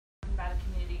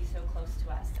so close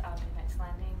to us in Mixed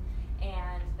Lending,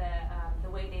 and the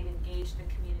way they've engaged the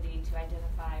community to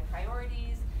identify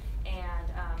priorities. And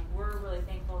we're really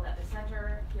thankful that the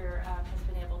center here has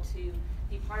been able to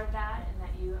be part of that, and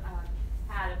that you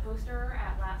had a poster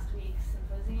at last week's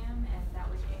symposium, and that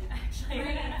was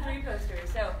actually three posters.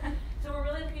 So we're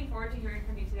really looking forward to hearing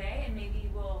from you today, and maybe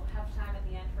we'll have time at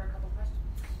the end for a couple questions.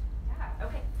 Yeah.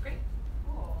 Okay. Great.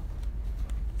 Cool.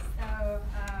 So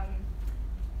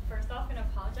first off, I'm going to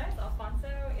apologize.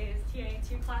 Alfonso is TAing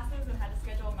 2 classes and had to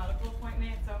schedule a medical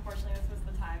appointment, so unfortunately this was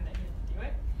the time that he had to do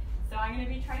it. So I'm going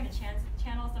to be trying to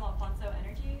channel some Alfonso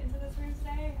energy into this room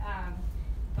today,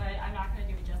 but I'm not going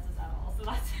to do it justice at all. So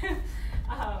that's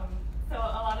so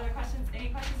a lot of the questions,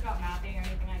 any questions about mapping or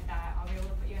anything like that, I'll be able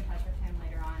to put you in touch with him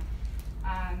later on.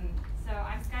 So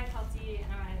I'm Skye Kelty, and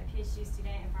I'm a PhD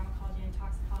student in pharmacology and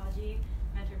toxicology,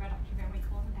 mentored by Dr. Van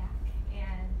Winkle in the back.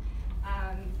 And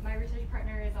my research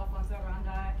partner is Alfonso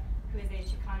Aranda, who is a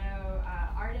Chicano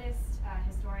artist,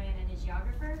 historian, and a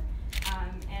geographer.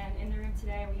 And in the room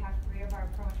today, we have 3 of our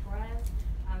promotores.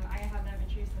 I'm going to have them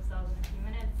introduce themselves in a few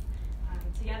minutes.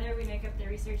 Together, we make up the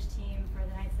research team for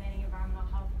the Knights Landing Environmental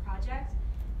Health Project.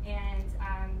 And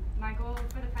my goal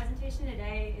for the presentation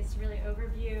today is to really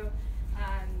overview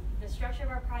the structure of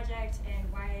our project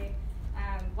and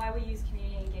why we use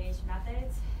community-engaged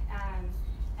methods.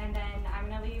 And then I'm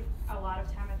going to leave a lot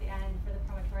of time at the end for the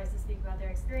promotores to speak about their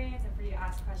experience and for you to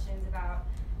ask questions about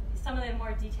some of the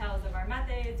more details of our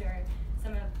methods, or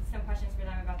some questions for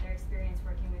them about their experience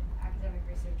working with academic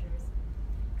researchers.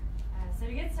 So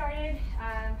to get started,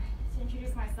 to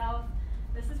introduce myself,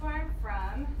 this is where I'm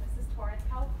from. This is Torrance,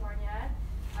 California.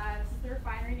 This is the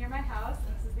refinery near my house,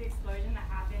 and this is the explosion that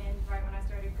happened right when I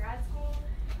started grad school.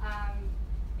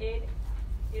 It's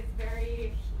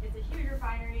a huge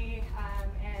refinery,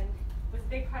 and was a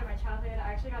big part of my childhood.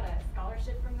 I actually got a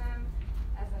scholarship from them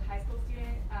as a high school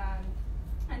student.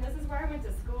 And this is where I went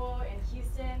to school in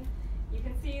Houston. You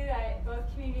can see that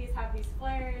both communities have these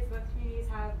flares. Both communities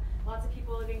have lots of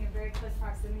people living in very close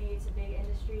proximity to big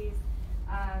industries.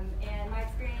 And my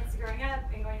experience growing up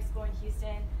and going to school in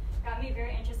Houston got me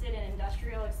very interested in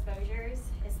industrial exposures,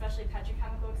 especially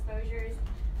petrochemical exposures,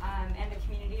 and the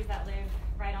communities that live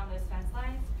right on those fence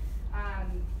lines.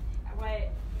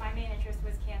 What my main interest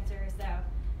was cancer, so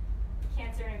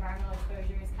cancer and environmental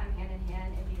exposures come hand in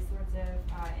hand in these sorts of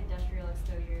industrial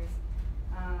exposures.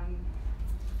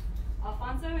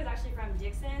 Alfonso is actually from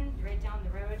Dixon, right down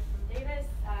the road from Davis.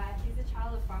 He's a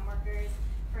child of farm workers,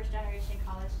 first-generation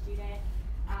college student.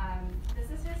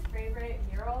 This is his favorite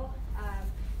mural.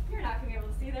 You're not going to be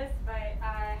able to see this, but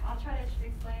I'll try to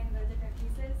explain the different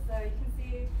pieces. So you can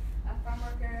see a farm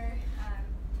worker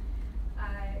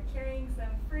carrying some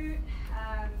fruit.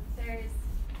 There's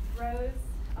rows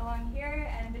along here,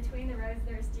 and between the rows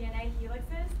there's DNA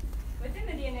helixes. Within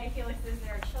the DNA helixes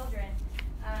there are children.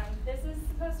 This is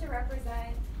supposed to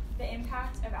represent the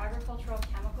impact of agricultural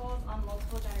chemicals on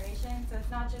multiple generations. So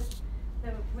it's not just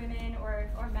the women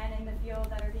or men in the field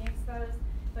that are being exposed,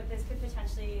 but this could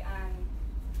potentially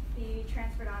be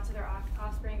transferred onto their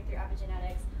offspring through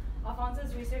epigenetics.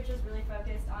 Alfonso's research is really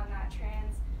focused on that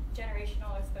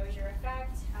transgenerational exposure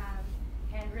effect,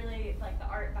 and really like the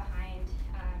art behind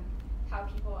how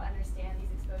people understand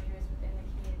these exposures within the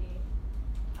community.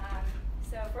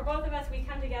 So for both of us, we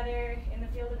come together in the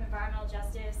field of environmental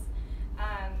justice.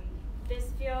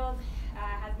 This field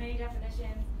has many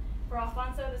definitions. For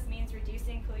Alfonso, this means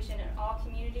reducing pollution in all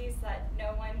communities so that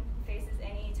no one faces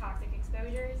any toxic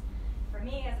exposures. For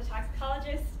me, as a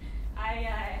toxicologist, I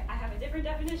have a different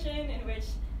definition in which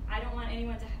I don't want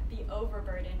anyone to be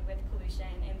overburdened with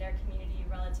pollution in their community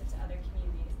relative to other communities.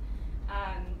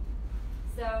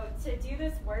 So to do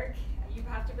this work, you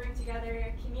have to bring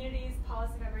together communities,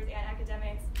 policy members, and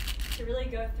academics to really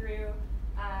go through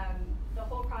the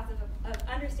whole process of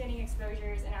understanding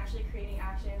exposures and actually creating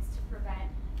actions to prevent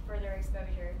further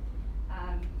exposure,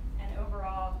 and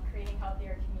overall creating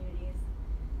healthier communities.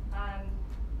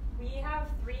 We have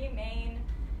 3 main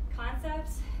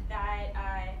concepts that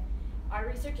our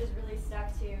research is really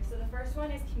stuck to. So the first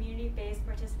one is community-based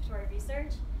participatory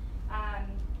research.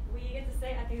 We get to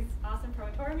sit at these awesome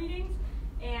promotor meetings,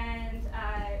 and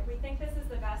we think this is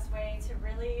the best way to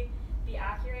really be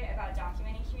accurate about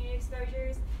documenting community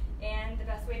exposures and the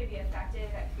best way to be effective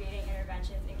at creating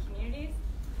interventions in communities.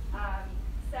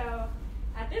 So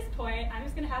at this point, I'm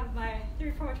just going to have my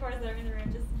 3 promotors that are in the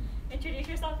room just introduce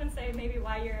yourself and say maybe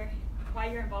why you're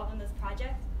involved in this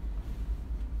project.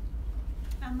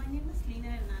 My name is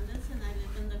Lina Hernandez, and I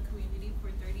live in the community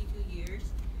for 32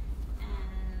 years.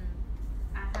 And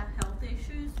I have health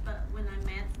issues, but when I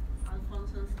met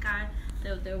Alfonso and Skye,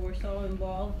 that they were so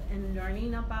involved in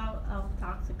learning about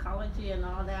toxicology and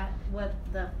all that, what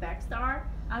the effects are.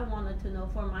 I wanted to know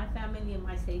for my family and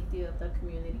my safety of the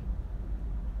community.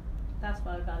 That's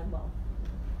why I got involved.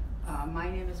 My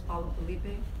name is Paulo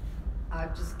Felipe.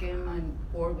 I've just came on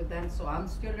board with them, so I'm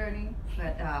still learning,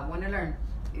 but want to learn.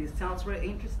 It sounds really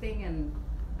interesting, and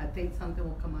I think something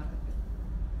will come out of it.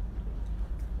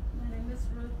 My name is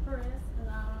Ruth Perez, and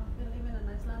I've been living in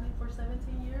Iceland for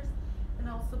 17 years, and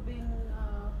also been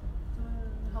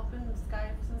helping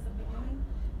Skye since the beginning.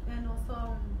 And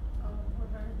also, we're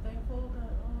very thankful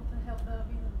that all the help that have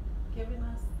been giving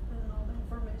us and all the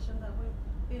information that we've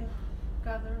been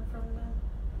gathering from them.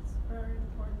 It's very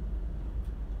important.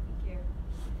 Thank you.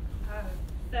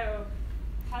 So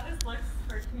how this looks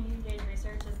for community engaged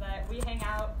research is that we hang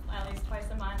out at least twice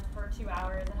a month for 2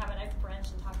 hours and have a nice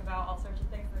brunch and talk about all sorts of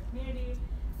things in the community.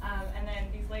 And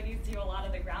then these ladies do a lot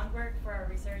of the groundwork for our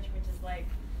research, which is like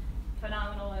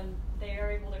phenomenal, and they are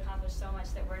able to accomplish so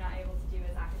much that we're not able to do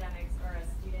as academics or as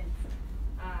students.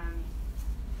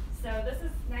 So this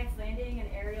is Knight's Landing, an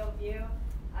aerial view.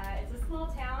 It's a small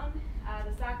town.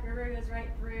 The Sac River goes right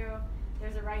through.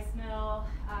 There's a rice mill.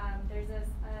 There's a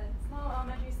small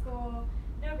elementary school,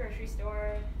 no grocery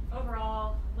store.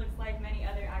 Overall, looks like many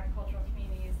other agricultural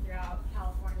communities throughout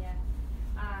California.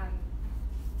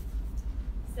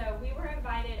 So we were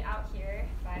invited out here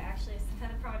by actually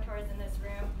some of the promoters in this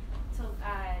room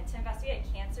to investigate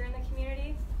cancer in the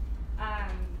community.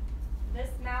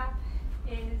 This map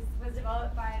was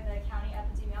developed by the county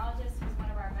epidemiologist, who's one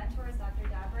of our mentors, Dr.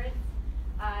 Davritz.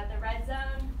 The red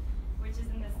zone, which is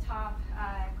in this top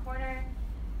corner,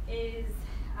 is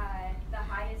the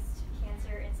highest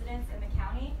cancer incidence in the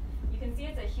county. You can see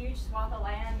it's a huge swath of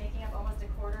land making up almost a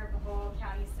quarter of the whole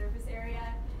county's surface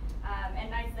area. And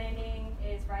Knight's Landing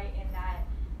is right in that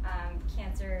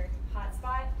cancer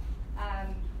hotspot.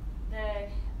 The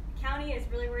county is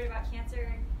really worried about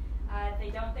cancer. They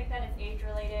don't think that it's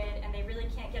age-related, and they really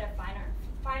can't get a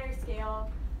finer scale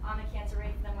on the cancer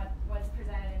rates than what's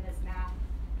presented in this map.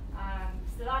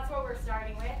 So that's what we're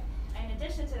starting with. In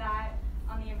addition to that,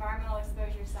 on the environmental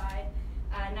exposure side,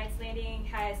 Knight's Landing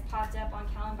has popped up on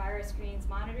CalEnviroScreen's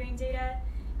monitoring data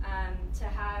to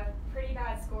have pretty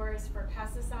bad scores for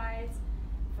pesticides,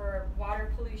 for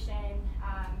water pollution,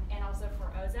 and also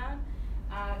for ozone.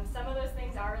 Some of those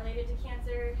things are related to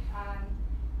cancer,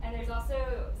 and there's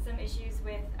also some issues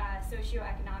with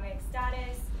socioeconomic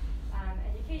status,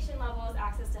 education levels,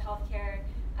 access to healthcare,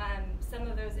 some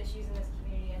of those issues in this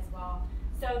community as well.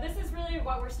 So this is really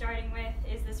what we're starting with,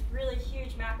 is this really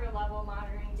huge macro level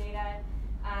monitoring data,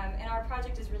 and our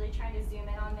project is really trying to zoom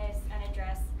in on this and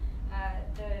address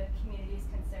the community's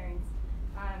concerns.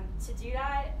 To do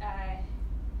that,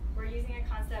 we're using a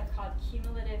concept called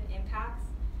cumulative impacts.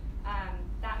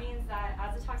 That means that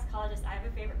as a toxicologist, I have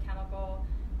a favorite chemical,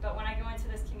 but when I go into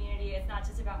this community, it's not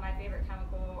just about my favorite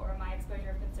chemical or my exposure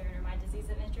of concern or my disease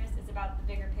of interest. It's about the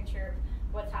bigger picture of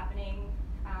what's happening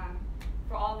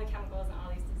for all the chemicals and all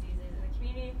these diseases in the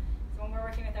community. So when we're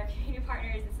working with our community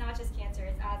partners, it's not just cancer,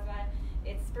 it's asthma,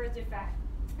 it's birth defect,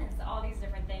 it's all these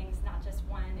different things, not just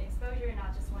one exposure,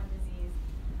 not just one disease.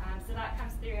 So that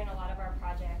comes through in a lot of our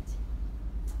project.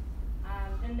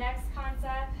 The next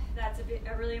concept that's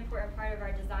a really important part of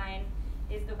our design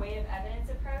is the weight of evidence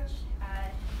approach.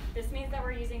 This means that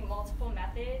we're using multiple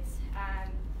methods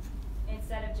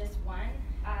instead of just one.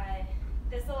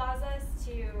 This allows us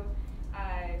to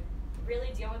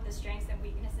really deal with the strengths and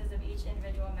weaknesses of each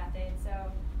individual method.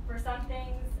 So for some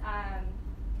things,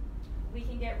 we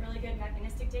can get really good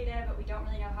mechanistic data, but we don't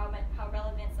really know how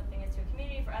relevant something is to a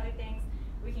community. For other things,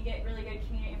 we can get really good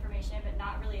community information, but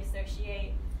not really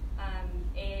associate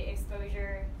a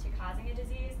exposure to causing a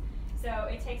disease. So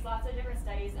it takes lots of different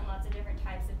studies and lots of different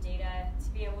types of data to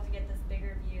be able to get this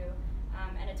bigger view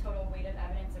and a total weight of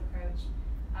evidence approach.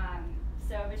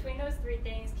 So between those three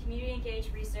things, community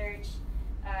engaged research,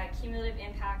 cumulative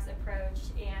impacts approach,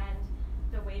 and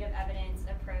the weight of evidence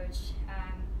approach,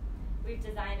 we've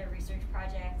designed a research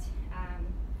project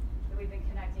that we've been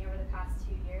conducting over the past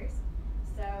 2 years.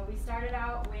 So we started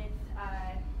out with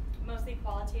mostly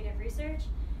qualitative research.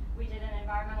 We did an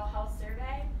environmental health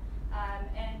survey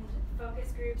and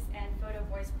focus groups and photo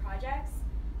voice projects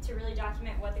to really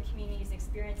document what the community's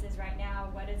experience is right now,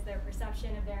 what is their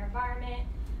perception of their environment,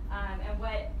 and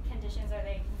what conditions are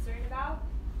they concerned about.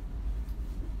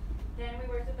 Then we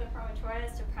worked with the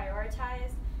promotores to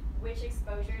prioritize which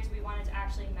exposures we wanted to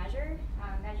actually measure.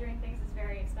 Measuring things is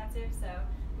very expensive, so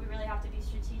we really have to be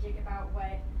strategic about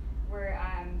what we're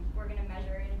going to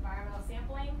measure in environmental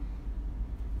sampling.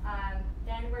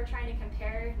 Then we're trying to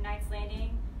compare Knight's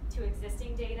Landing to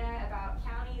existing data about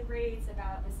county rates,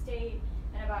 about the state,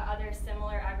 and about other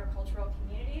similar agricultural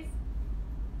communities.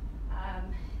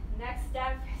 Next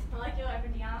step is molecular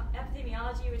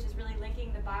epidemiology, which is really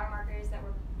linking the biomarkers that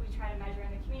we try to measure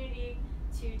in the community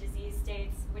to disease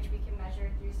states, which we can measure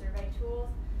through survey tools.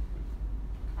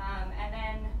 And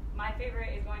then my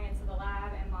favorite is going into the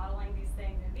lab and modeling these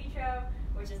things in vitro,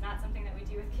 which is not something that we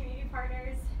do with community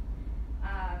partners.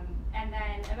 And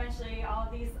then eventually, all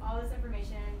this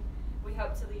information, we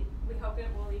hope it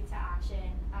will lead to action.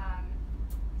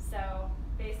 So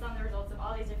based on the results of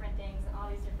all these different things and all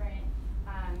these different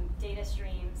data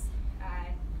streams,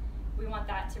 we want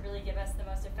that to really give us the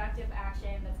most effective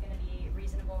action that's going to be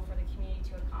reasonable for the community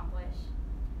to accomplish.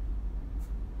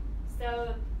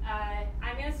 So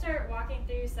I'm going to start walking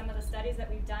through some of the studies that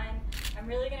we've done. I'm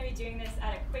really going to be doing this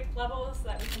at a quick level so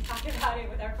that we can talk about it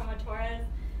with our promotores.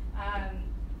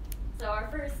 So our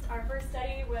first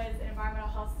study was an environmental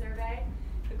health survey.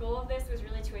 The goal of this was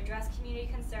really to address community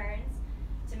concerns,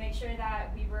 to make sure that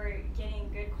we were getting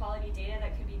good quality data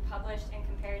that could be published and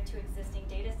compared to existing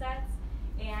data sets,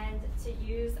 and to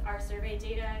use our survey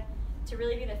data to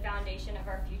really be the foundation of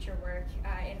our future work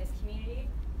in this community.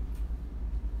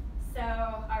 So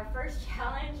our first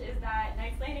challenge is that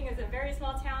Knights Landing is a very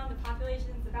small town. The population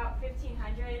is about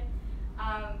 1,500.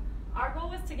 Our goal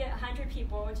was to get 100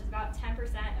 people, which is about 10%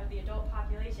 of the adult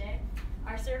population.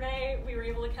 Our survey, we were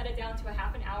able to cut it down to a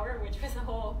half an hour, which was a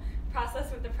whole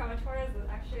process with the promotores that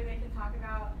actually they can talk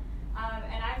about.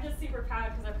 And I'm just super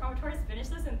proud because our promotores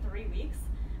finished this in 3 weeks.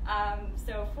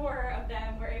 So 4 of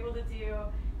them were able to do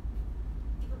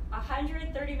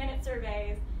 130-minute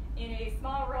surveys in a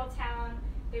small rural town.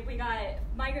 We got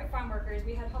migrant farm workers,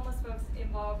 we had homeless folks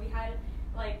involved, we had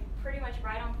like pretty much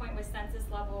right on point with census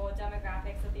level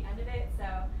demographics at the end of it. So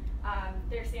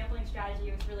their sampling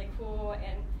strategy was really cool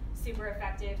and super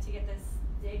effective to get this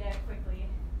data quickly.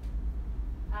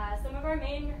 Some of our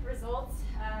main results,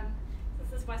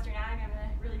 this is Western Ag, I'm going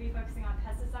to really be focusing on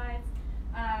pesticides.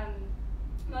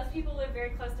 Most people live very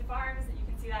close to farms. You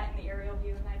can see that in the aerial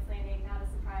view of Knights Landing, not a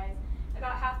surprise.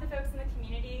 About half the folks in the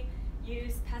community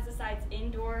use pesticides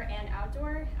indoor and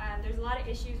outdoor. There's a lot of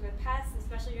issues with pests,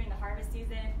 especially during the harvest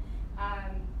season.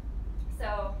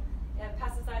 So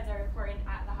pesticides are important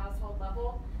at the household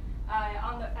level.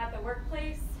 At the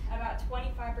workplace, about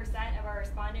 25% of our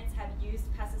respondents have used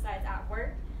pesticides at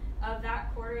work. Of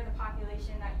that quarter of the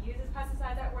population that uses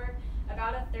pesticides at work,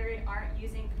 about a third aren't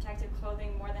using protective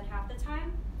clothing more than half the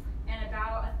time, and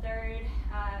about a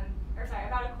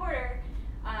quarter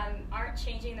aren't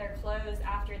changing their clothes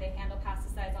after they handle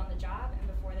pesticides on the job and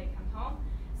before they come home.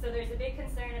 So there's a big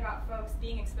concern about folks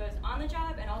being exposed on the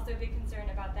job, and also a big concern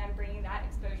about them bringing that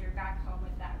exposure back home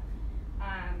with them.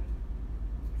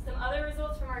 Some other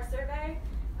results from our survey.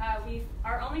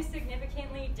 Our only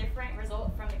significantly different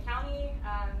result from the county,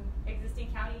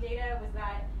 existing county data, was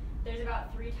that there's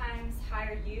about 3 times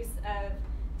higher use of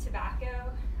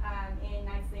tobacco in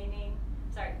Knights Landing,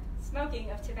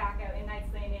 smoking of tobacco in Knights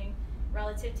Landing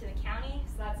relative to the county.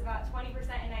 So that's about 20%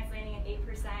 in Knights Landing and 8%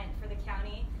 for the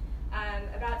county.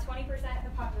 About 20% of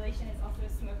the population is also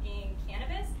smoking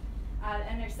cannabis,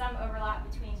 and there's some overlap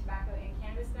between tobacco and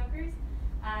cannabis smokers.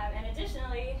 And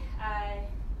additionally,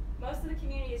 most of the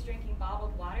community is drinking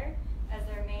bottled water as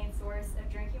their main source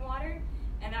of drinking water,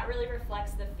 and that really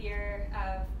reflects the fear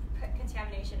of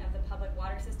contamination of the public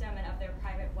water system and of their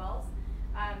private wells.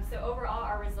 So overall,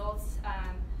 our results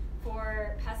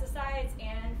for pesticides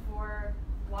and for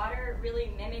water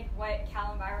really mimic what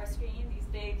Cal EnviroScreen, these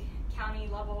big county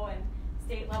level and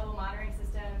state level monitoring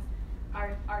systems,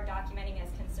 are documenting as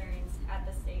concerns at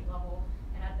the state level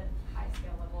and at the high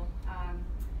scale level.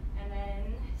 And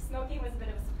then smoking was a bit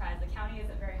of a surprise. The county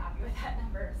isn't very happy with that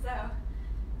number.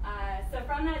 So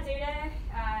from that data,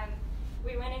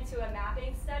 we went into a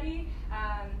mapping study.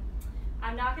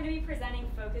 I'm not going to be presenting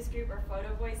focus group or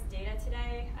photo voice data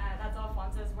today. That's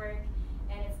Alfonso's work,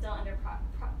 and it's still under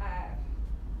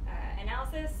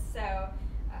analysis. So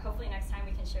hopefully next time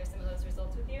we can share some of those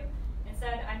results with you.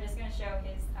 Instead, I'm just going to show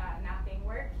his mapping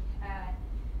work.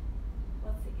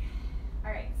 Let's see.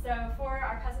 All right, so for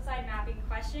our pesticide mapping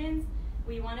questions,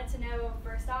 we wanted to know,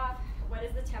 first off, what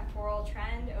is the temporal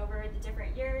trend over the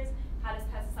different years? How does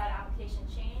pesticide application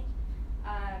change?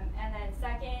 And then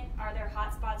second, are there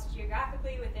hotspots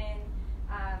geographically within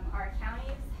our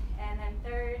counties? And then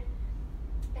third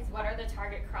is, what are the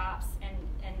target crops, and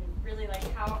really like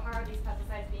how are these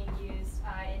pesticides being used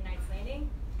in Knights Landing?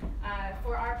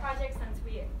 For our project, since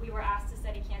we were asked to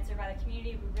study cancer by the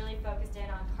community, we really focused in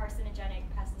on carcinogenic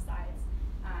pesticides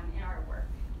in our work.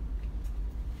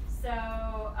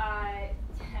 So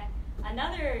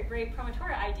another great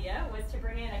promotora idea was to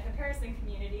bring in a comparison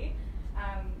community.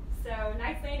 So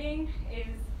Knights Landing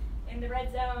is in the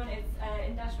red zone. It's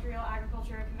industrial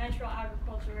agriculture, conventional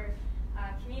agriculture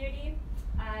community.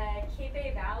 Cape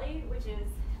Bay Valley, which is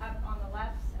up on the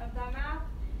left of the map,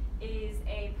 is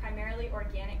a primarily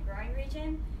organic growing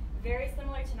region, very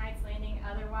similar to Knights Landing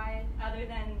other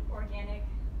than organic,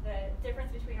 the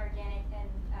difference between organic and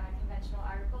conventional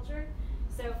agriculture.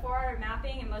 So for our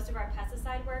mapping and most of our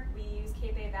pesticide work, we use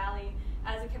Cape Bay Valley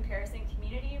as a comparison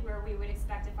community where we would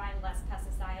expect to find less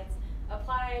pesticides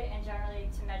applied and generally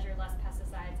to measure less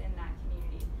pesticides in that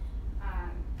community.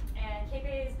 And Cape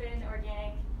Bay has been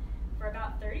organic for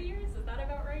about 30 years, is that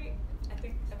about right? I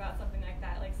think about something like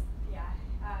that, like, yeah.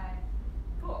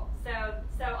 Cool,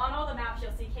 so on all the maps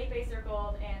you'll see Cape Bay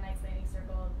circled and Knights Landing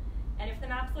circled. And if the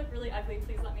maps look really ugly,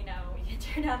 please let me know. We can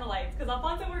turn down the lights, because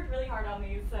Alfonso worked really hard on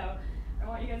these, so I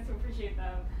want you guys to appreciate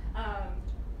them.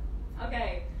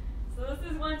 Okay, so this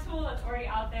is one tool that's already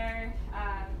out there.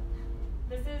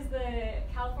 This is the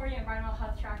California Environmental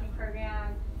Health Tracking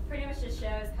Program. Pretty much just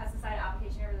shows pesticide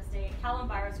application over the state.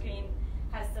 CalEnviroscreen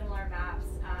has similar maps.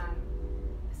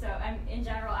 So in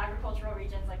general, agricultural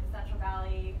regions like the Central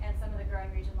Valley and some of the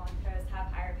growing regions along the coast have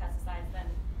higher pesticides than,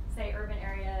 say, urban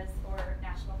areas or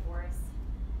national forests.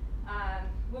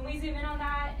 When we zoom in on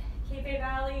that, Cape Bay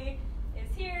Valley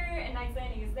is here and Knights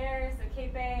Landing is there. So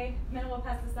Cape Bay, minimal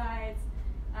pesticides.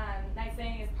 Knights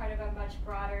Landing is part of a much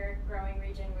broader growing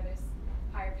region where there's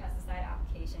higher pesticide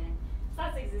application. So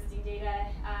that's existing data.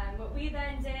 What we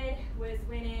then did was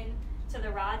went in to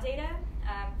the raw data.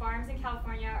 Farms in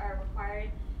California are required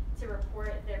to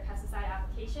report their pesticide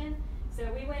application.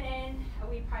 So we went in,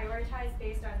 we prioritized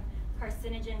based on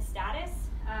carcinogen status.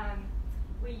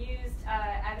 We used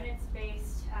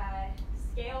evidence-based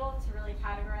scale to really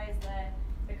categorize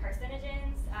the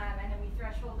carcinogens, and then we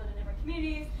thresholded in different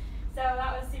communities. So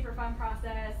that was a super fun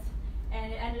process,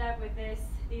 and it ended up with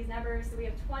these numbers. So we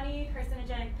have 20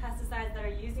 carcinogenic pesticides that are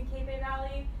used in Cape Bay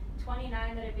Valley,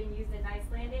 29 that have been used in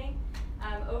Knights Landing.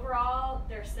 Overall,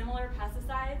 they're similar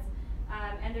pesticides,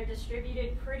 and they're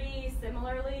distributed pretty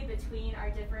similarly between our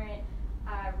different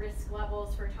risk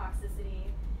levels for toxicity.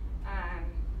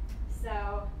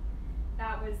 So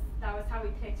that was how we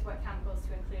picked what chemicals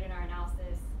to include in our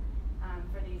analysis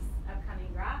for these upcoming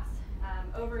graphs.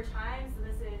 Over time, so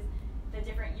this is the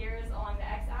different years along the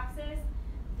x-axis,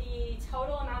 the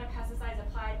total amount of pesticides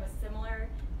applied was similar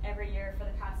every year for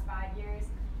the past 5 years.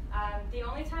 The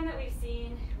only time that we've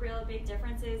seen real big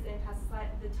differences in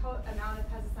the amount of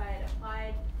pesticide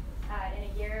applied in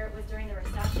a year was during the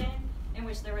recession, in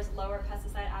which there was lower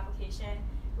pesticide application.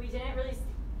 We didn't really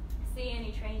see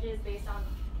any changes based on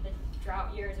the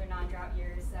drought years or non-drought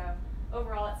years, so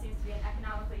overall it seems to be an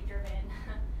economically driven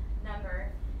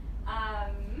number.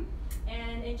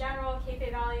 And in general, Cape Bay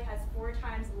Valley has 4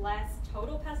 times less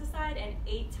total pesticide and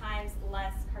 8 times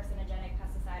less carcinogenic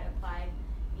pesticide applied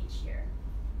each year.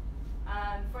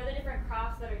 For the different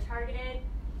crops that are targeted,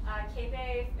 Cape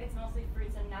Bay, it's mostly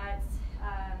fruits and nuts.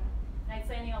 Knights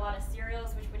Landing, a lot of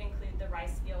cereals, which would include the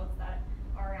rice fields that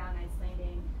are around Knights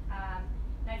Landing.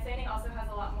 Knights Landing also has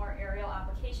a lot more aerial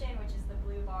application, which is the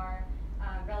blue bar,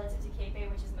 relative to Cape Bay,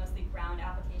 which is mostly ground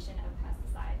application of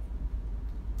pesticides.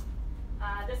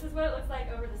 This is what it looks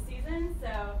like over the season.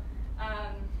 So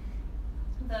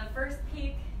the first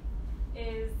peak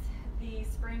is the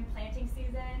spring planting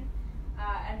season,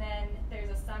 and then there's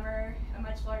a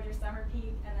much larger summer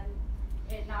peak, and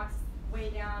then it knocks way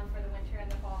down for the winter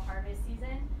and the fall harvest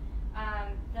season.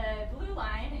 The blue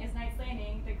line is Knights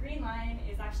Landing. The green line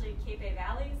is actually Cape Bay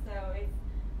Valley, so it's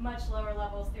much lower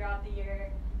levels throughout the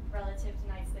year relative to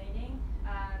Knights Landing.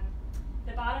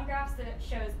 The bottom graph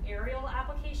shows aerial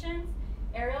applications.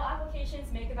 Aerial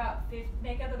applications make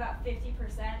up about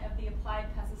 50% of the applied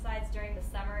pesticides during the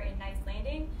summer in Knights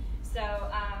Landing.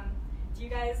 So do you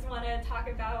guys want to talk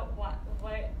about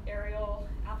what aerial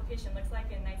application looks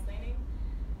like in Knights Landing?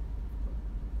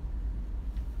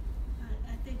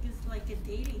 I think it's like a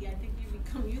daily. I think you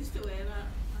become used to it.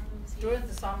 I don't see During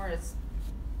the summer, it's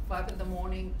 5 in the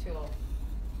morning till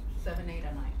 7, 8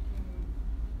 at night.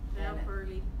 Mm-hmm. They're up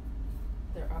early.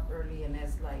 They're up early, and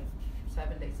it's like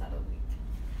 7 days out of the week.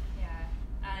 Yeah,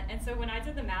 and so when I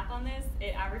did the math on this,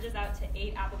 it averages out to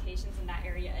 8 applications in that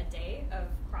area a day of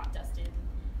crop dusted,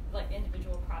 like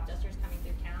individual crop dusters coming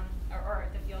through town or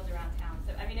the fields around town.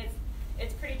 So I mean,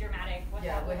 it's pretty dramatic. What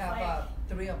yeah, that we looks have like.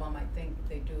 3 of them. I think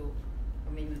they do.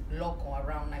 I mean, local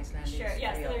around Knights Landing. Sure.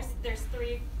 Yeah. So there's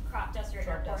 3 crop duster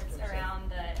airports around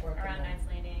Knights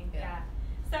Landing. Yeah.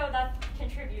 So that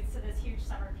contributes to this huge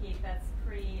summer peak. That's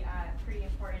pretty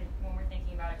important when we're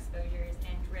thinking about exposures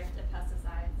and drift of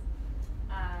pesticides.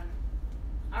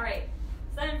 All right,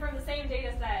 so then from the same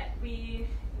data set, we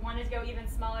wanted to go even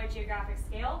smaller geographic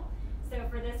scale. So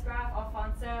for this graph,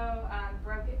 Alfonso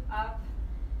broke it up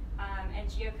and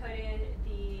geocoded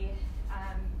the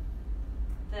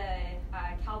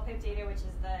CalPIP data, which is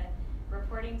the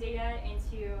reporting data,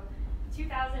 into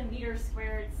 2,000 meter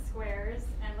squared squares,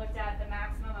 and looked at the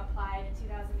maximum applied in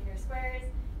 2,000 meter squares,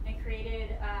 and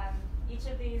created each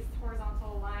of these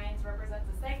horizontal lines represents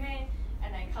a segment,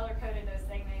 and then color coded those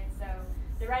segments. So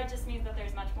the red just means that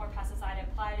there's much more pesticide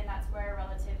applied in that square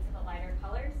relative to the lighter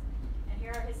colors. And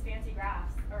here are his fancy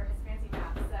graphs, or his fancy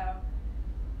maps. So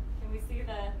can we see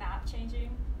the map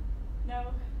changing?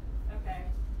 No? Okay.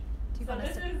 So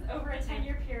this is over a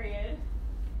 10-year period.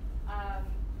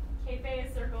 Cape Bay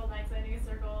is circled, Knights Landing is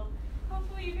circled.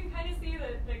 Hopefully you can kind of see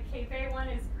that the Cape Bay one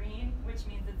is green, which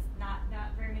means it's not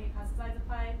very many pesticides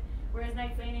applied. Whereas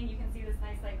Knights Landing, you can see this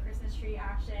nice like Christmas tree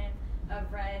action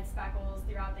of red speckles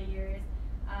throughout the years.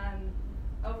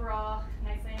 Overall,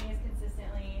 Knights Landing is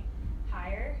consistently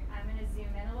higher. I'm going to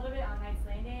zoom in a little bit on Knights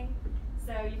Landing.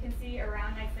 So you can see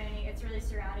around Knights Landing, it's really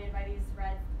surrounded by these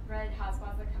red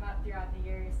hotspots that come up throughout the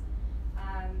years.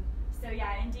 So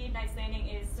yeah, indeed, Knights Landing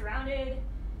is surrounded.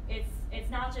 It's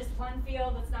not just one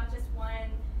field, it's not just one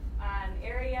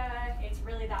area, it's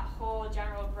really that whole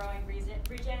general growing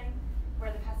region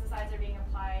where the pesticides are being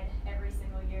applied every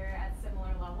single year at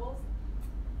similar levels.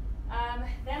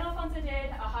 Then Alfonso did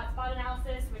a hotspot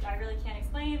analysis, which I really can't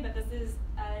explain, but this is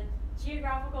a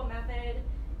geographical method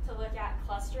to look at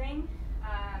clustering.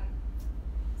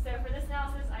 So for this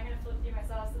analysis, I'm going to flip through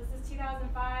myself. So this is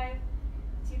 2005,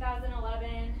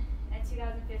 2011, and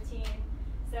 2015.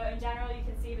 So in general, you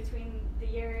can see between the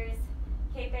years,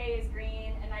 Cape Bay is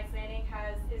green, and Knights Landing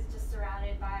is just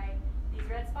surrounded by these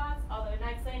red spots, although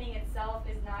Knights Landing itself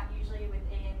is not usually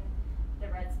within the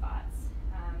red spots.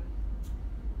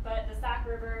 But the Sac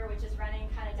River, which is running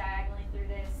kind of diagonally through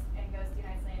this and goes through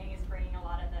Knights Landing, is bringing a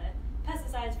lot of the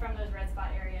pesticides from those red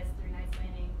spot areas through Knights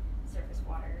Landing surface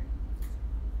water.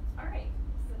 All right,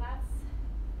 so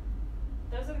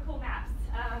those are the cool maps.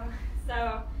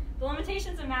 So the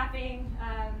limitations of mapping,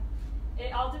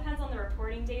 it all depends on the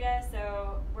reporting data.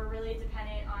 So we're really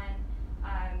dependent on,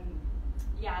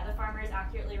 the farmers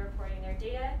accurately reporting their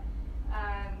data.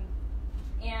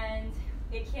 And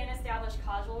it can establish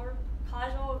causal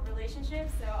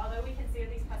relationships. So although we can see that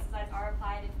these pesticides are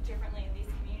applied differently in these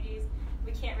communities,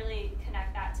 we can't really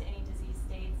connect that to any disease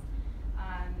states.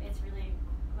 It's really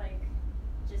like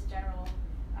just general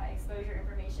exposure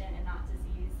information and not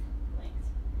disease linked.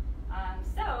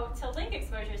 So to link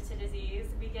exposures to disease,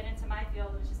 we get into my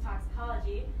field, which is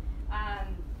toxicology.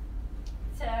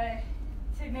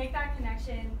 To make that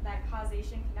connection, that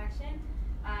causation connection,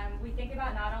 we think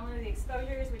about not only the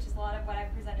exposures, which is a lot of what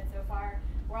I've presented so far,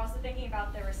 we're also thinking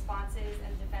about the responses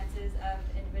and defenses of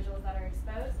individuals that are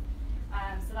exposed.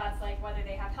 So that's like whether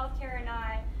they have health care or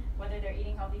not, whether they're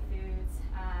eating healthy foods,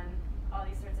 all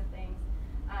these sorts of things.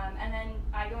 And then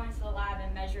I go into the lab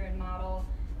and measure and model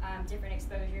different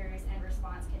exposures and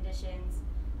response conditions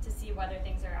to see whether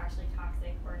things are actually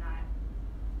toxic or not.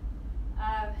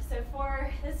 So for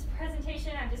this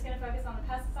presentation, I'm just going to focus on the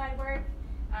pesticide work.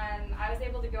 I was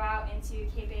able to go out into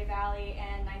Cape Bay Valley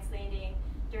and Knights Landing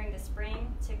during the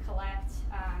spring to collect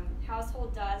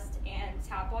household dust and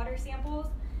tap water samples.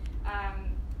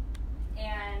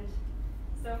 And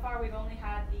so far we've only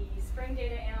had the spring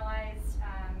data analyzed,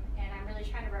 and I'm really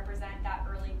trying to represent that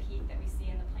early peak that we see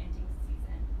in the planting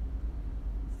season.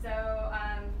 So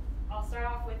I'll start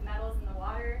off with metals in the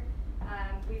water.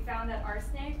 We found that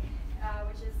arsenic,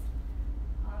 which is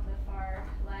on the far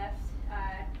left,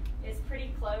 is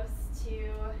pretty close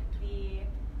to the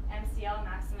MCL,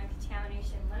 maximum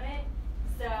contamination limit.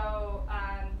 So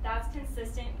that's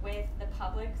consistent with the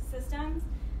public systems.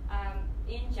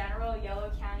 In general,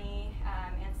 Yolo County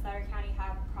and Sutter County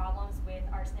have problems with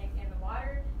arsenic in the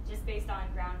water just based on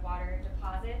groundwater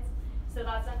deposits. So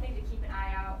that's something to keep an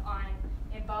eye out on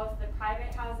in both the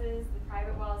private houses, the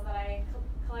private wells that I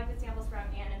collected samples from,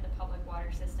 and in the public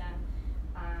water system.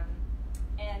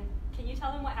 And can you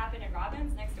tell them what happened in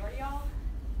Robbins next door to y'all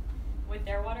with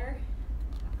their water?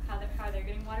 How they're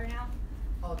getting water now?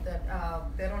 Oh, that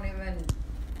they don't even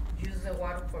use the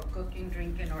water for cooking,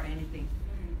 drinking, or anything.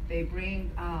 Mm-hmm. They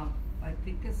bring, I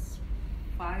think it's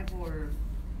 5 or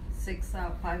 6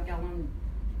 5-gallon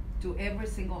to every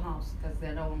single house because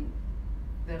they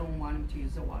don't want them to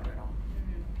use the water at all.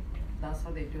 Mm-hmm. That's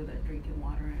how they do the drinking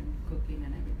water and cooking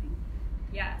and everything.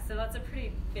 Yeah, so that's a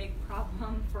pretty big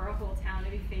problem for a whole town to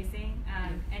be facing.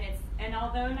 And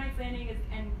although Knights Landing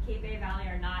and Cape Bay Valley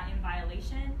are not in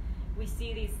violation, we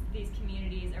see these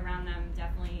communities around them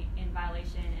definitely in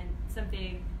violation, and some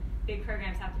big big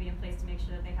programs have to be in place to make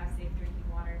sure that they have safe drinking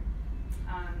water.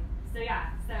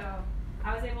 So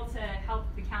I was able to help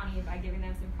the county by giving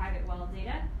them some private well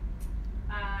data.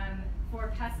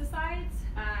 For pesticides,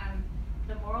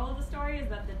 the moral of the story is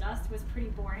that the dust was pretty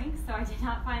boring, so I did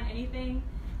not find anything.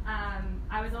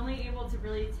 I was only able to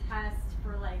really test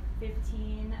for like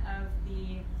 15 of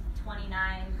the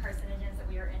 29 carcinogens that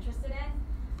we were interested in.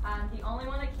 The only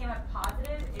one that came up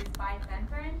positive is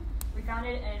bifenthrin. We found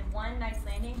it in one Nice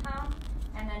Landing home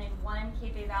and then in one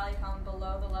Cape Bay Valley home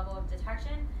below the level of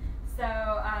detection. So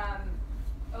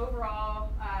overall,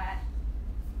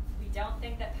 we don't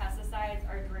think that pesticides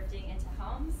are drifting into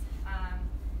homes,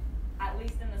 at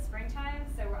least in the springtime.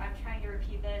 So I'm trying to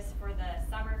repeat this for the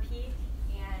summer peak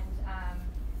and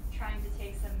trying to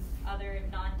take some other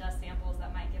non-dust samples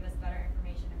that might give us better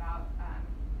information about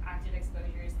active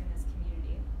exposures in this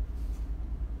community.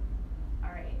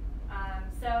 All right,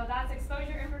 so that's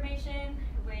exposure information,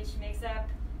 which makes up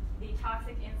the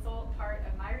toxic insult part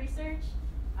of my research.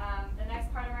 The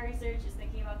next part of my research is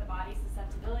thinking about the body's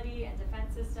susceptibility and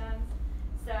defense systems.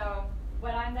 So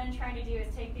what I'm then trying to do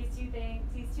is take these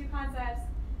two concepts,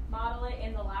 model it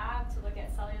in the lab to look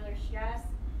at cellular stress,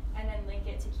 and then link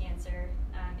it to cancer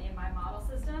in my model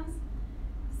systems.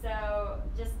 So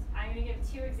I'm going to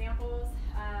give 2 examples.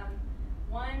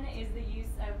 One is the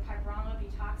use of pyperonlyl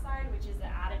butoxide, which is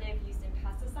an additive used in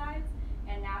pesticides,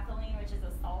 and naphthalene, which is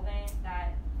a solvent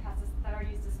that are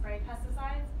used to spray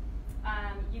pesticides.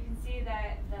 You can see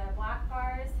that the black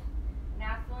bars,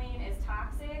 naphthalene is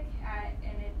toxic,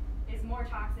 and it is more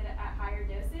toxic at higher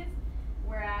doses,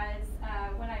 whereas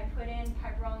when I put in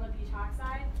pyperonlyl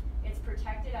butoxide, it's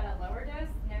protected at a lower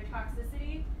dose, no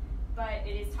toxicity, but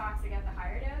it is toxic at the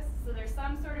higher dose. So there's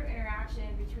some sort of interaction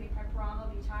between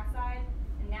pyperonlyl butoxide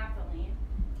and naphthalene,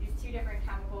 these 2 different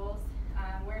chemicals,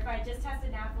 where if I just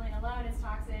tested naphthalene alone, it's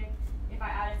toxic. If I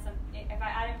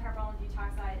added pyperonlyl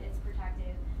butoxide, it's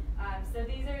protected. So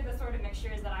these are the sort of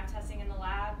mixtures that I'm testing in the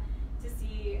lab to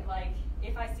see, like,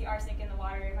 if I see arsenic in the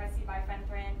water, if I see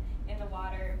bifenthrin in the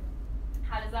water,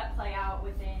 how does that play out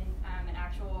within an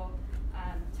actual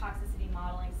toxicity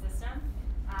modeling system?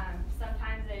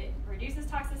 Sometimes it reduces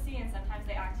toxicity, and sometimes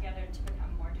they act together to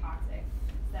become more toxic.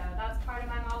 So that's part of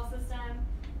my model system.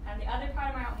 And the other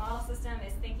part of my model system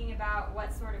is thinking about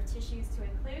what sort of tissues to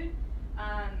include.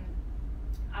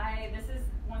 This is,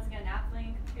 once again,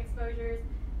 naphthalene exposures.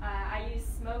 I use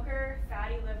smoker,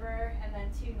 fatty liver, and then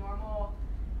 2 normal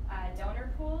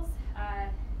donor pools.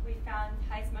 We found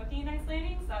high smoking in Nice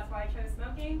Landing, so that's why I chose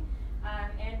smoking.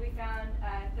 And we found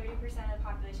 30% of the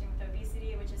population with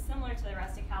obesity, which is similar to the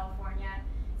rest of California,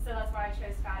 so that's why I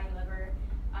chose fatty liver.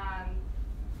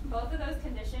 Both of those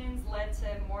conditions led to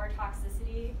more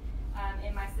toxicity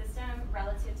in my system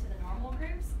relative to the normal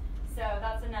groups. So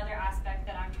that's another aspect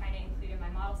that I'm trying to include in my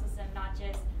model system, not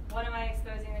just what am I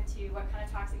exposing them to, what kind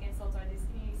of toxic insults are these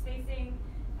communities facing,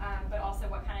 but also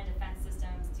what kind of defense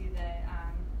systems do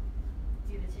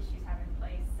the tissues have in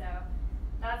place. So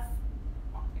that's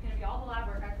going to be all the lab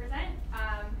work I present.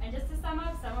 And just to sum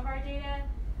up some of our data,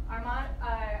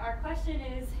 our question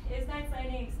is Nice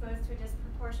Landing exposed to a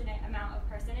disproportionate amount of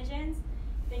carcinogens?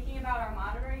 Thinking about our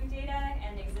monitoring data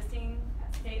and existing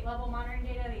state-level monitoring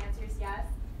data, the answer is yes.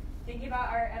 Thinking about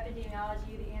our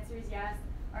epidemiology, the answer is yes.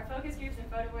 Our focus groups and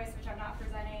photo voice, which I'm not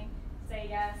presenting, say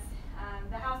yes.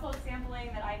 The household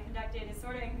sampling that I conducted is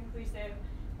sort of inconclusive.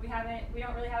 We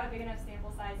don't really have a big enough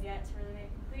sample size yet to really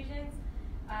make conclusions.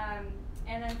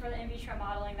 And then for the in vitro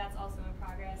modeling, that's also in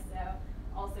progress, so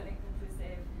also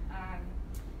inconclusive.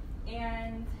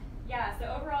 And yeah, so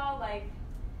overall, like,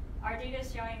 our data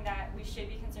is showing that we should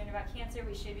be concerned about cancer,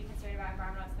 we should be concerned about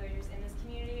environmental exposures in this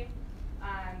community,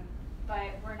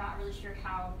 but we're not really sure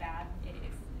how bad it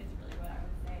is really what I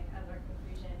would say as our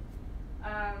conclusion.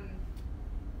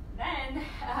 Then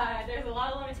there's a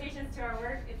lot of limitations to our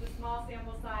work. It's a small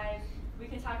sample size. We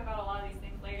can talk about a lot of these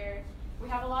things later. We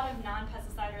have a lot of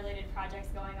non-pesticide related projects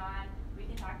going on. We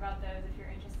can talk about those if you're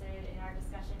interested in our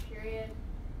discussion period.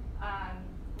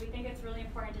 We think it's really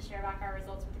important to share back our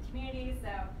results with the community.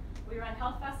 So we run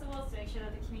health festivals to make sure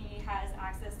that the community has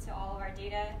access to all of our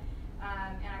data.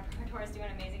 And our promoters do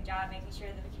an amazing job making sure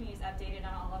that the community is updated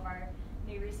on all of our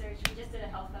new research. We just did a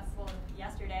health festival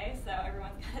yesterday, so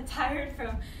everyone's kind of tired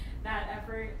from that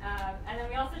effort. And then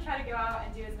we also try to go out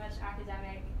and do as much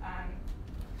academic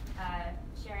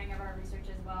sharing of our research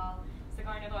as well. So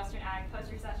going to the Western Ag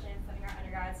poster sessions, sending our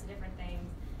undergrads to different things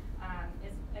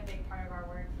is a big part of our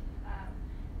work.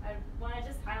 I want to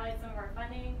just highlight some of our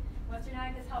funding. Western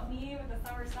Ag has helped me with the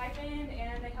summer stipend,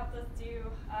 and they helped us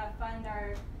fund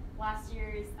our last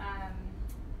year's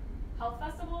health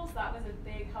festival, so that was a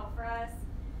big help for us.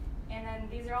 And then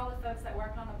these are all the folks that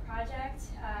worked on the project.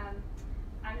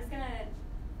 I'm just going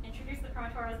to introduce the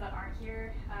promotoras that aren't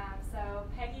here. So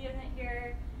Peggy isn't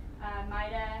here,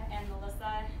 Maida and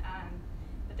Melissa,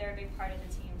 but they're a big part of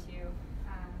the team too.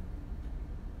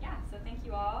 Yeah, so thank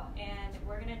you all, and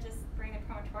we're going to just bring the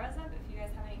promotoras up if you guys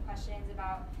have any questions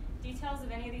about details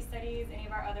of any of these studies, any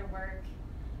of our other work,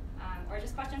 or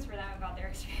just questions for them about their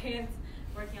experience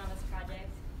working on this project.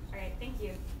 All right, thank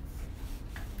you.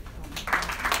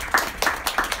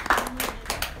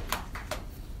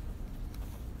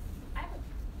 I have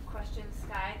a question,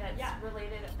 Skye, that's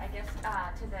related, I guess,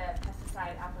 to the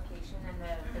pesticide application and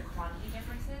the quantity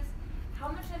differences. How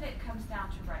much of it comes down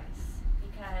to rice?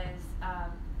 Because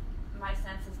my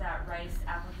sense is that rice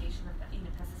application,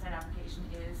 pesticide application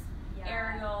is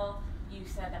aerial. You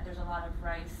said that there's a lot of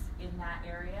rice in that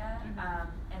area,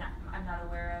 and I'm not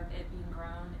aware of it being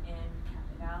grown in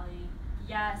Cape Valley.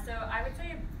 Yeah, so I would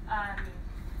say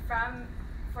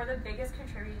for the biggest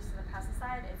contributors to the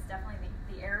pesticide, it's definitely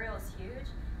the aerial is huge.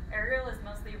 Aerial is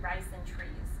mostly rice and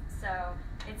trees. So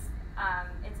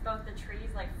it's both the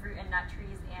trees, like fruit and nut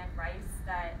trees, and rice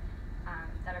that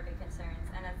are big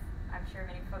concerns. And as I'm sure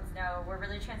many folks know, we're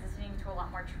really transitioning to a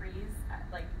lot more trees.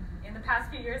 Like in the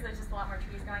past few years, there's just a lot more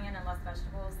trees going in and less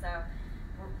vegetables. So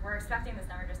we're expecting this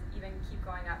number just even keep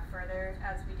going up further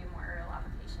as we do more aerial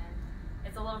application.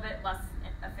 It's a little bit less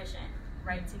efficient,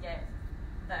 right, to get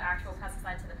the actual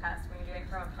pesticide to the pest when you're doing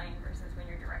pro and plane versus when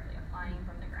you're directly applying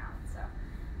from the ground. So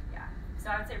yeah, so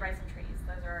I would say rice and trees.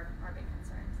 Those are our big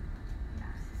concerns.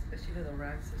 Yeah. Especially the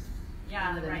rice.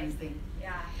 Yeah, the rice.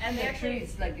 Yeah, and the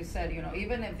trees, like you said,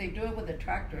 even if they do it with the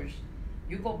tractors,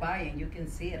 you go by and you can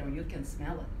see it or you can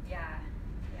smell it. Yeah,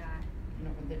 yeah.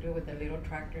 When they do it with the little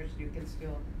tractors, you can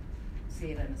still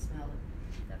see it and smell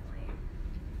it. Definitely.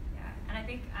 Yeah, and I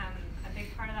think a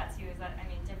big part of that too is that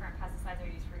different pesticides are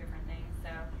used for different things.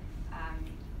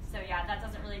 So yeah, that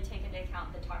doesn't really take into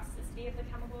account the toxicity of the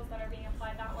chemicals that are being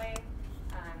applied that way.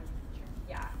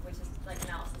 Yeah, which is like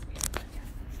analysis we have done.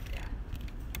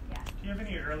 Yeah. Do you have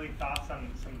any early thoughts on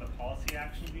some of the policy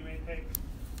actions you may take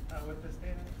with this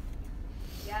data?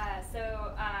 Yeah,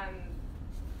 so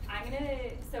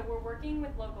so we're working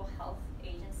with local health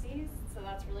agencies, so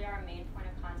that's really our main point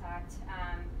of contact.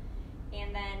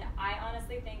 And then I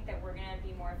honestly think that we're going to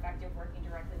be more effective working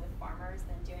directly with farmers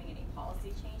than doing any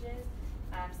policy changes.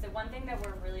 So one thing that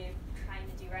we're really trying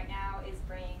to do right now is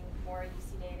bring more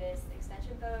UC Davis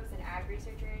extension folks and ag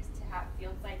researchers to have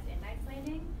field sites in Knights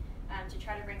Landing to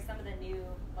try to bring some of the new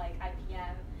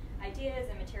IPM ideas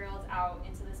and materials out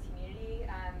into this community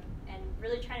and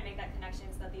really trying to make that connection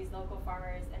so that these local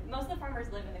farmers, and most of the farmers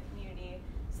live in the community,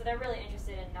 so they're really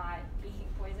interested in not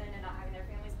being poisoned and not having their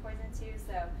families poisoned too.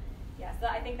 So yeah, so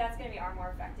I think that's going to be our more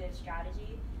effective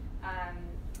strategy.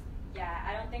 Yeah,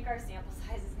 I don't think our sample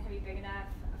size is going to be big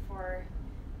enough for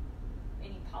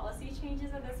any policy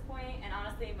changes at this point, and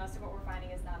honestly, most of what we're finding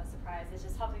is not a surprise. It's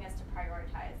just helping us to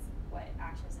prioritize what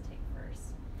actions to take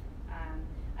first.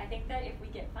 I think that if we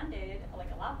get funded,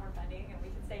 like a lot more funding, and we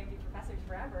can stay and be professors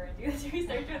forever and do this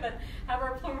research with us, have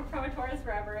our promotoras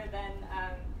forever, then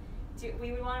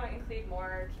we would want to include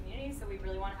more communities. So we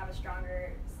really want to have a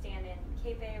stronger stand in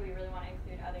Cape. We really want to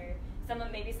include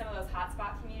maybe some of those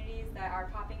hotspot communities that are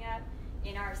popping up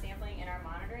in our sampling and our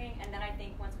monitoring. And then I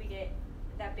think once we get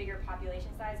that bigger population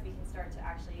size, we can start to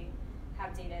actually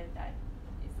have data that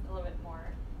is a little bit more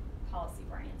policy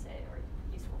oriented or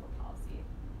useful for policy.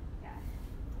 Yeah.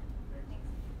 Thanks.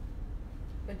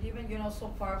 But even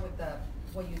so far with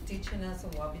what you're teaching us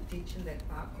and what we're teaching the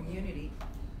community,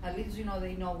 at least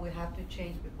they know we have to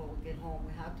change before we get home.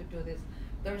 We have to do this.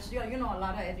 There's a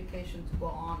lot of education to go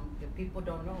on that people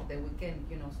don't know, that we can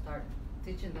start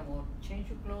teaching them. Well, change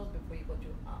your clothes before you go to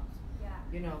your house.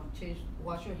 Yeah.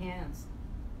 Wash your hands.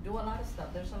 Do a lot of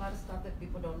stuff. There's a lot of stuff that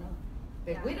people don't know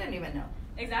that we didn't even know.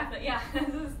 Exactly. Yeah.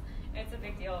 It's a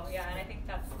big deal. Yeah, and I think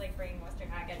that's bringing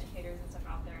Western ag educators and stuff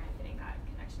out there and getting that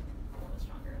connection a little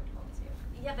stronger with all too.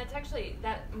 Yeah, that's actually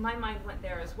my mind went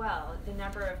there as well. The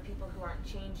number of people who aren't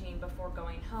changing before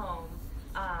going home,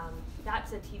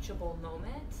 that's a teachable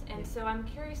moment. And so I'm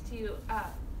curious to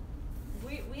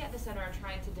we at the center are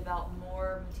trying to develop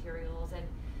more materials and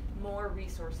more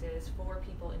resources for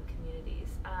people in communities.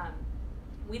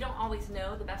 We don't always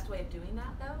know the best way of doing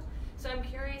that though. So I'm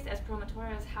curious, as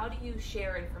promotoras, how do you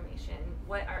share information?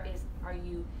 Are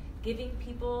you giving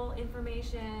people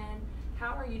information?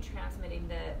 How are you transmitting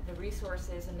the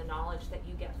resources and the knowledge that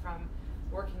you get from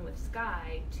working with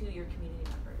Skye to your community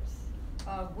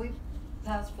members? We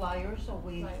pass flyers, so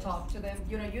we talk to them.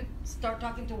 You start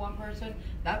talking to one person,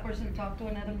 that person talk to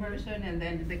another person, and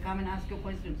then they come and ask you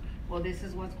questions. well, this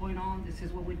is what's going on, this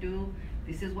is what we do,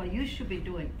 this is what you should be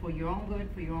doing for your own good,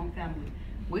 for your own family.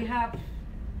 We have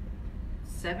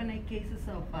 7, 8 cases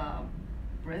of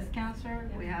breast cancer.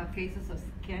 We have cases of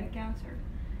skin cancer.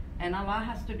 And a lot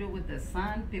has to do with the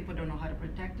sun. People don't know how to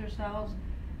protect themselves.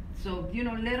 So, you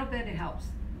know, a little bit it helps.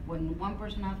 When one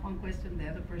person asks one question, the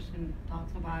other person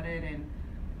talks about it, and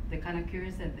they're kind of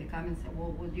curious, and they come and say,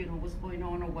 well, you know, what's going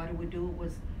on, or what do we do?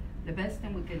 What's the best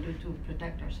thing we can do to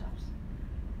protect ourselves?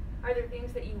 Are there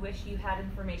things that you wish you had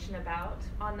information about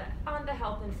on the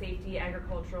health and safety,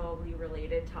 agriculturally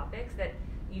related topics that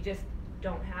you just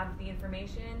don't have the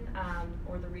information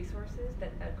or the resources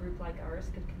that a group like ours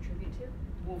could contribute to?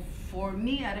 Well, for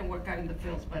me, I didn't work out in the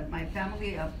fields, but my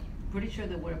family, I'm pretty sure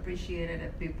they would appreciate it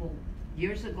if people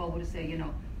years ago would say, you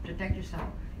know, protect yourself,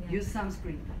 use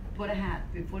sunscreen, put a hat.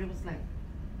 Before it was like,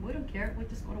 we don't care, we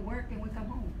just go to work and we come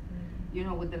home. You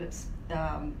know, with the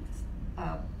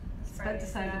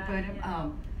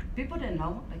pesticide, people didn't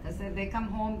know. Like I said, they come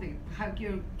home, they hug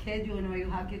your kid, you know, you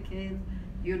hug your kid,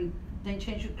 you then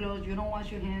change your clothes, you don't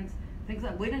wash your hands, things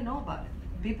like we didn't know about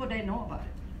it. People didn't know about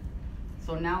it.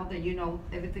 So now that, you know,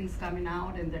 everything's coming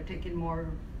out and they're taking more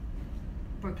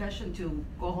precaution to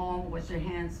go home, wash their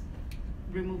hands,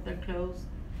 remove their clothes.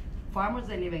 Farmers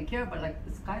didn't even care, but like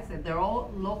Skye said, they're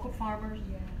all local farmers.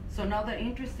 Yeah. So now they're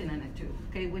interested in it too.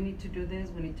 Okay, we need to do this,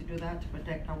 we need to do that to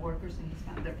protect our workers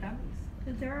and their families.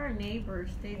 Because there are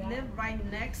neighbors, they live right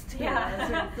next to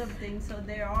us or something, so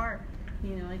there are,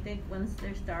 you know, I think once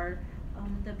they start,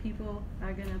 the people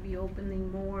are gonna be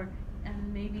opening more,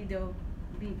 and maybe they'll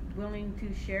be willing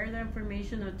to share the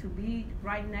information or to be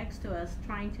right next to us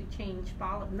trying to change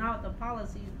not the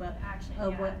policies, but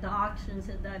what the actions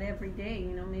that every day,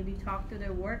 you know, maybe talk to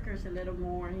their workers a little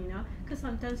more, you know, because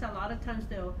sometimes a lot of times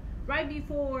they'll right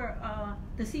before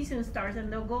the season starts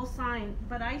and they'll go sign,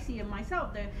 but I see it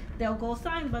myself, they'll go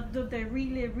sign, but do they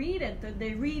really read it? Do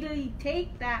they really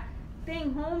take that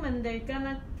thing home and they're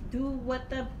gonna do what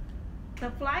the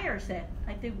flyer said?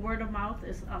 I think word of mouth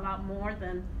is a lot more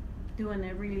than doing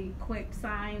a really quick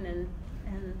sign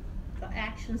and the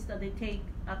actions that they take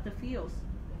at the fields.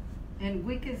 And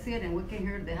we can see it and we can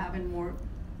hear they're having more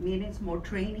meetings, more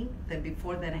training than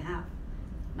before than they have.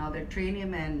 Now they're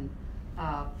training and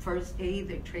first aid,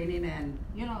 they're training and,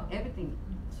 you know, everything.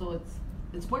 So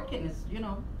it's working, it's, you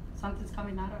know, something's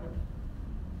coming out of it.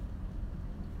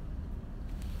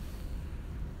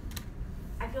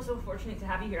 I feel so fortunate to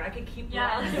have you here. I could keep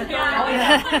Yeah. going.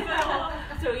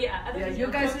 So Yeah, you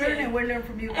guys learn and we learn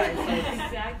from you guys. So.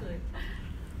 Exactly.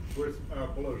 First, I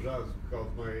apologize because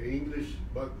my English,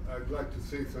 but I'd like to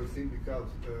say something because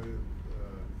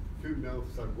a few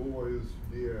months ago I used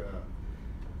to be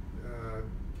a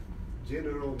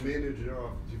general manager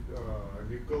of the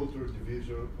agriculture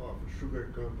division of a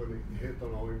sugar company,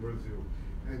 ethanol in Brazil.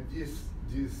 And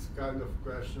these kind of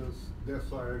questions,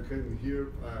 that's why I came here.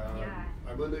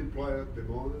 I'm unemployed at the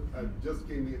moment. I just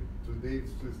came here today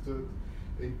to study,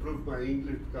 improve my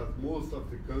English because most of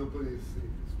the companies,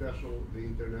 especially the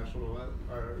international,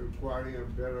 are requiring a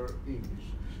better English.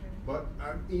 Sure. But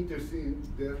I'm interested in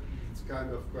this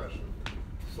kind of question.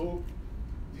 So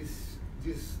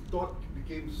this topic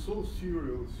became so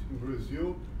serious in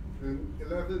Brazil, and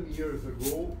 11 years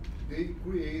ago, they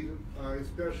created a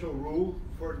special rule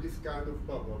for this kind of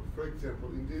problem. For example,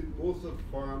 in most of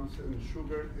farms and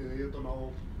sugar and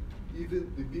ethanol,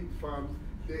 even the big farms,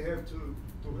 they have to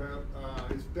have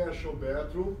a special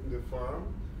bathroom in the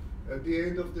farm. At the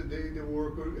end of the day, the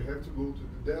worker have to go to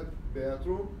that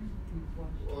bathroom,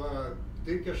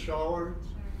 take a shower,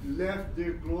 left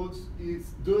their clothes. It's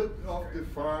dirt of the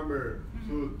farmer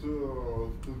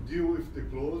to deal with the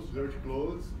clothes, dirty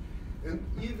clothes, and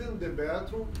even the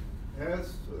bathroom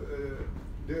has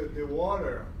the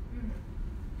water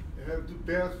have to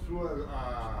pass through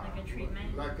like a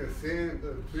treatment, like a sand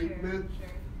treatment.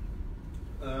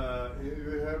 Sure.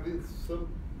 We're having some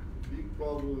big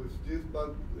problem with this,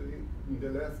 but in the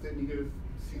last 10 years, it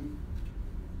seems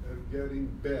getting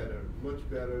better, much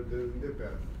better than in the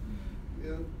past.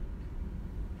 And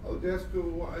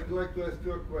I'd like to ask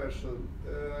you a question.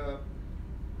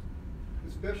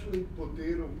 Especially in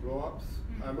potato crops,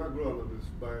 I'm agronomist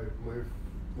by my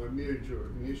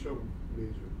initial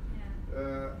major.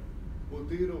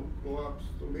 Potato crops,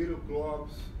 tomato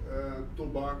crops,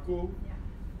 tobacco.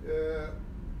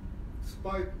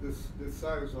 Despite the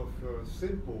size of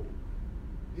sample,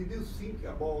 did you think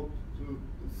about to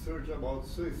search about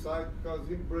suicide? Because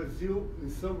in Brazil, in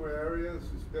some areas,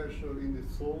 especially in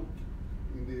the south,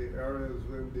 in the areas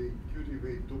when they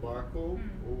cultivate tobacco,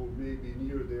 or maybe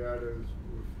near the areas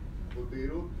with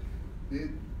potato,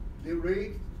 the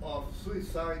rate of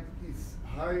suicide is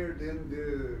higher than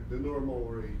the normal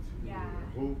rate in Yeah.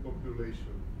 the whole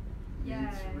population.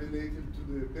 Yeah. It's related to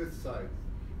the pesticides.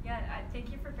 Yeah,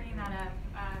 thank you for bringing that up.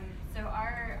 So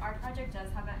our project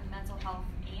does have a mental health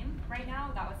aim right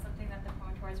now. That was something that the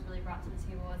promoters really brought to the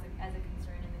table as a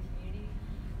concern in the community.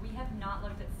 We have not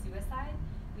looked at suicide.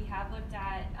 We have looked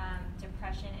at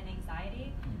depression and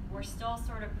anxiety. We're still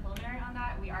sort of preliminary on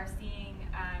that. We are seeing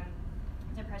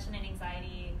depression and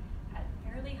anxiety at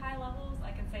fairly high levels.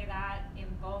 I can say that in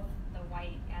both the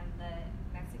white and the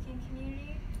Mexican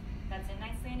community that's in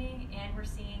Knights Landing, and we're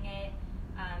seeing it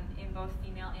in both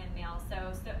female and male.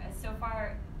 So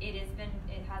far it has been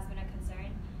a concern.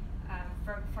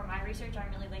 For my research, I'm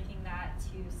really linking that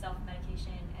to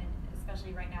self-medication, and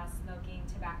especially right now smoking,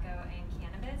 tobacco, and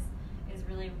cannabis is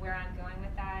really where I'm going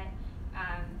with that.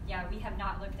 Yeah, we have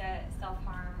not looked at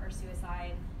self-harm or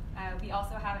suicide. We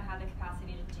also haven't had the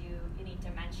capacity to do any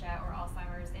dementia or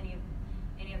Alzheimer's,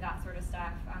 any of that sort of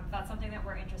stuff. That's something that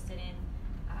we're interested in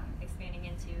expanding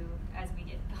into as we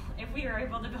get, if we are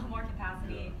able to build more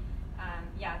capacity.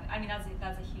 Yeah, I mean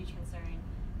that's a huge concern.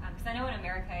 Because I know in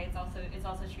America it's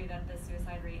also true that the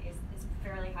suicide rate is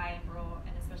fairly high in rural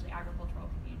and especially agricultural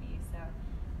communities. So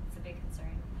it's a big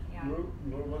concern. Yeah.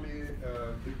 Normally,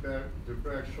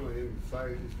 depression and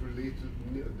anxiety is related to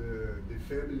the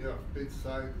family of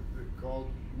pesticide called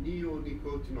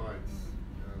neonicotinoids.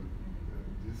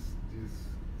 This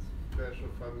special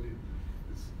family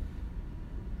is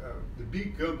the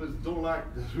big companies don't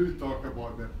like to really talk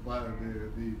about that, but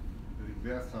they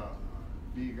invest a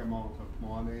big amount of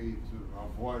money to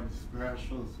avoid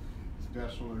depressions,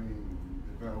 especially in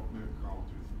development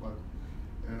countries. But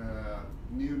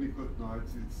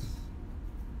neonicotinoids, it's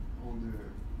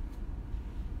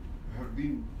have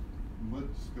been much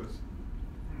discussed.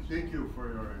 Thank you for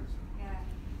your answer.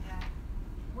 Yeah.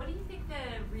 What do you think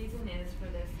the reason is for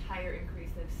this higher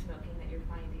increase of smoking that you're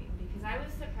finding? Because I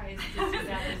was surprised to see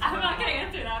that. I'm not going to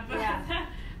answer that, but yeah.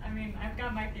 I mean, I've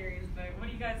got my theories, but what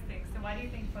do you guys think? So why do you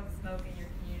think folks smoke in your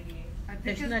community?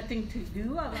 There's nothing to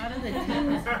do. A lot of the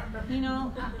things,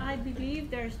 I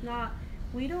believe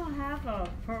we don't have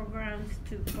programs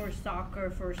for soccer,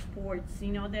 for sports,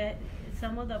 that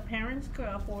some of the parents could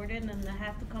afford it and they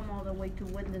have to come all the way to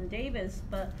Wyndham Davis,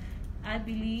 but I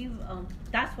believe,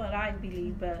 that's what I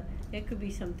believe, but it could be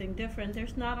something different.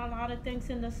 There's not a lot of things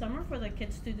in the summer for the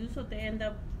kids to do, so they end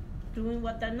up doing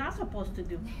what they're not supposed to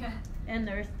do. Yeah. And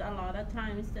there's a lot of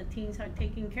times the teens are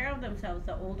taking care of themselves.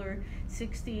 The older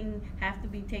 16 have to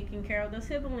be taking care of the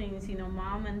siblings.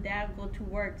 Mom and dad go to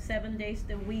work 7 days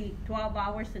a week, 12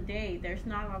 hours a day. There's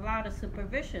not a lot of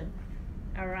supervision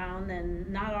around and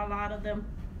not a lot of them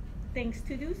things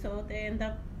to do, so they end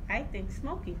up, I think,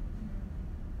 smoking.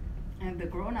 And the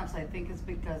grown-ups, I think, is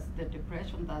because the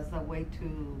depression does the way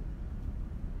to,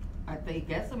 I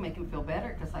guess, to make them feel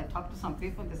better. Because I talked to some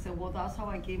people and they said, well, that's how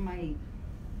I keep my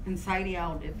anxiety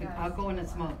out. I'll go in and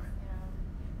smoke.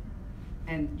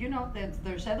 Yeah. And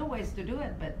there's other ways to do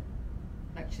it, but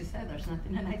like she said, there's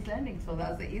nothing in Knights Landing, so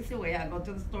that's the easy way. I go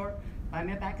to the store, buy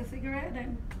me a pack of cigarette,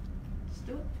 and just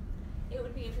do it. It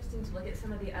would be interesting to look at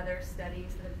some of the other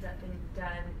studies that have been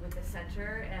done with the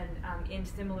center and in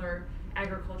similar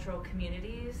agricultural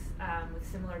communities with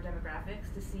similar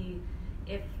demographics to see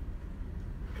if,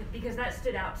 because that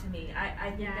stood out to me.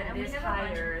 I think that it is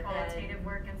higher than qualitative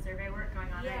work and survey work going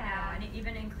on right now, and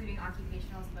even including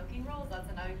occupational smoking rules. That's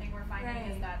another thing we're finding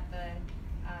is that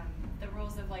the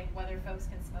rules of whether folks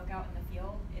can smoke out in the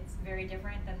field, it's very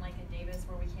different than in Davis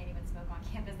where we can't even smoke on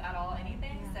campus at all,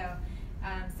 anything. Yeah.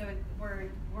 So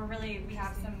we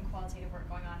have some qualitative work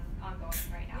ongoing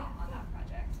right now on that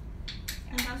project.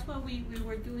 And that's what we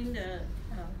were doing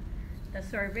the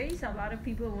surveys. A lot of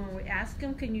people, when we ask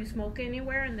them, can you smoke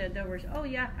anywhere? And there was, oh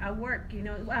yeah, I work,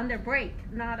 on their break,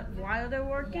 not while they're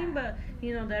working, but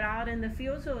they're out in the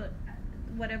field, so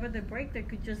whatever the break, they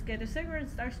could just get a cigarette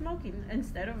and start smoking.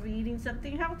 Instead of eating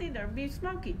something healthy, they'll be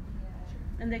smoking.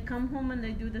 Yeah. And they come home and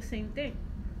they do the same thing.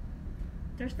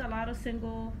 There's a lot of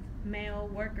single male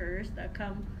workers that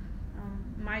come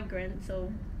migrant,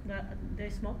 so they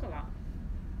smoke a lot.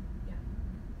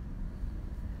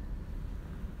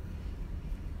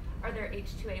 Are there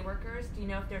H-2A workers? Do you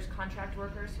know if there's contract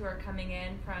workers who are coming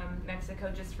in from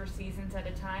Mexico just for seasons at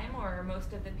a time, or are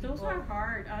most of the people? Those are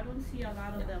hard. I don't see a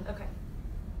lot of them. Okay.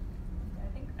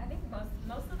 I think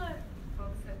most of the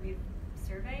folks that we've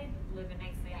surveyed live in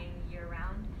Knights Landing year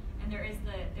round, and there is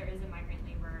a migrant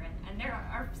labor, and there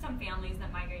are some families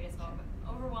that migrate as well,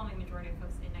 but overwhelming majority of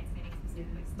folks in Knights Landing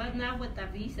specifically. But not with the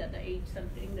visa, the age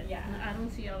something. I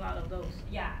don't see a lot of those.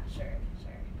 Yeah, sure.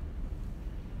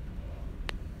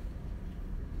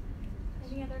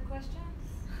 Any other questions?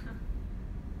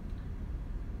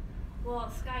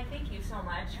 Well, Skye, thank you so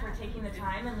much for taking the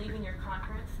time and leaving your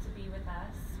conference to be with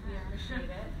us. We appreciate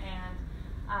it, and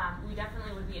we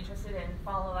definitely would be interested in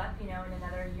follow up, in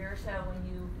another year or so when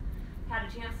you had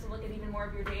a chance to look at even more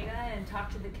of your data and talk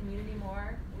to the community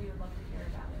more. We would love to hear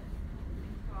about it.